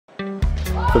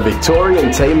For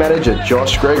Victorian team manager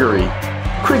Josh Gregory,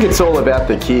 cricket's all about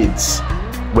the kids.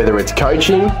 Whether it's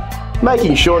coaching,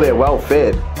 making sure they're well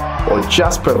fed, or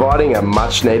just providing a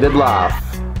much needed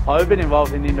laugh. I've been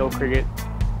involved in indoor cricket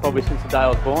probably since the day I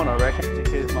was born, I reckon,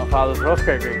 because my father's Ross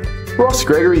Gregory. Ross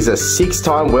Gregory's a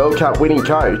 6-time World Cup winning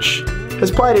coach, has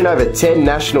played in over 10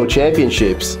 national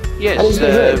championships, yes, and is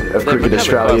the head of Cricket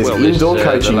Australia's indoor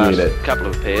coaching unit.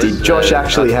 Did Josh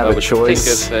actually have a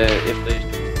choice? I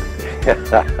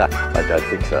don't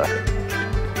think so.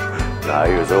 No,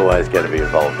 he was always going to be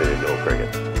involved in indoor cricket.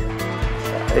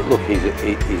 Look, he's a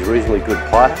reasonably good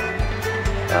player,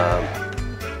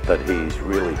 but he's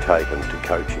really taken to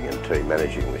coaching and team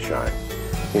managing the show.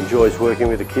 He enjoys working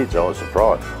with the kids. I was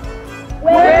surprised.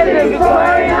 Where the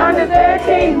Victorian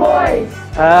under-13 boys?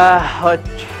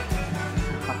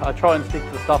 I try and stick to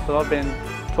the stuff that I've been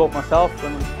taught myself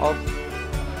when I was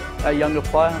a younger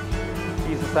player.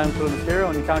 Use the same sort of material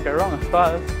and you can't go wrong, I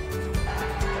suppose.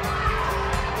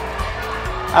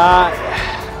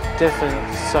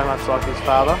 Definitely so much like his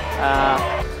father.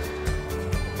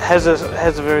 Has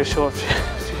a very short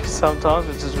fuse sometimes,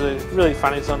 which is really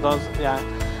funny sometimes. Yeah,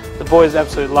 the boys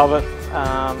absolutely love it.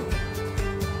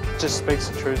 Just speaks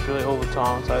the truth really all the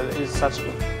time. So he's such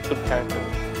a good character.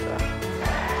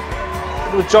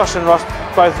 So, with Josh and Ross,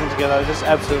 both of them together, just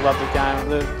absolutely love the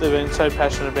game. They've been so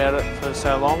passionate about it for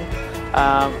so long.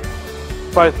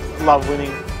 Both love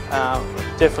winning.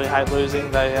 Definitely hate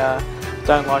losing. They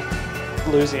don't like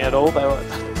losing at all. They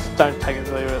don't take it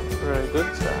really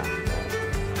good. So.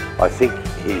 I think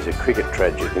he's a cricket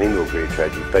tragic, an indoor cricket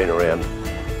tragic, been around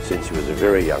since he was a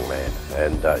very young man,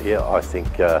 and yeah, I think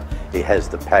he has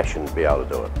the passion to be able to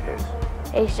do it. Yes.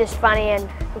 He's just funny and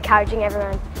encouraging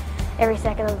everyone every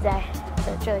second of the day,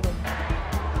 so it's really good.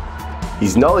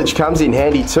 His knowledge comes in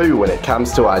handy too when it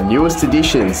comes to our newest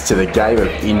additions to the game of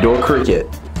indoor cricket.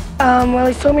 Well,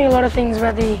 he's taught me a lot of things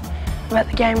about the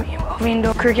game of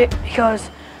indoor cricket because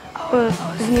I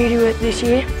was new to it this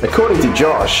year. According to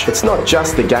Josh, it's not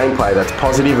just the gameplay that's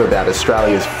positive about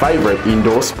Australia's favourite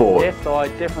indoor sport. Yes, I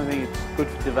definitely think it's good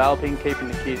for developing, keeping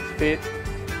the kids fit.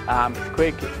 It's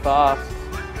quick, it's fast,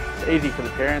 it's easy for the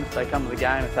parents. They come to the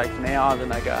game, it takes an hour, then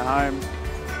they go home,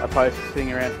 opposed to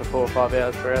sitting around for 4 or 5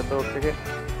 hours for outdoor cricket.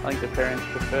 I think the parents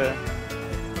prefer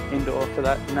indoor for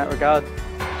that in that regard.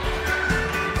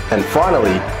 And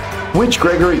finally, which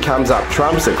Gregory comes up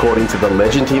trumps according to the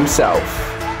legend himself?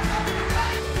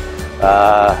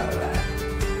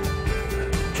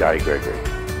 J. Gregory.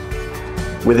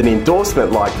 With an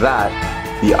endorsement like that,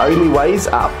 the only way is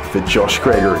up for Josh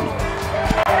Gregory.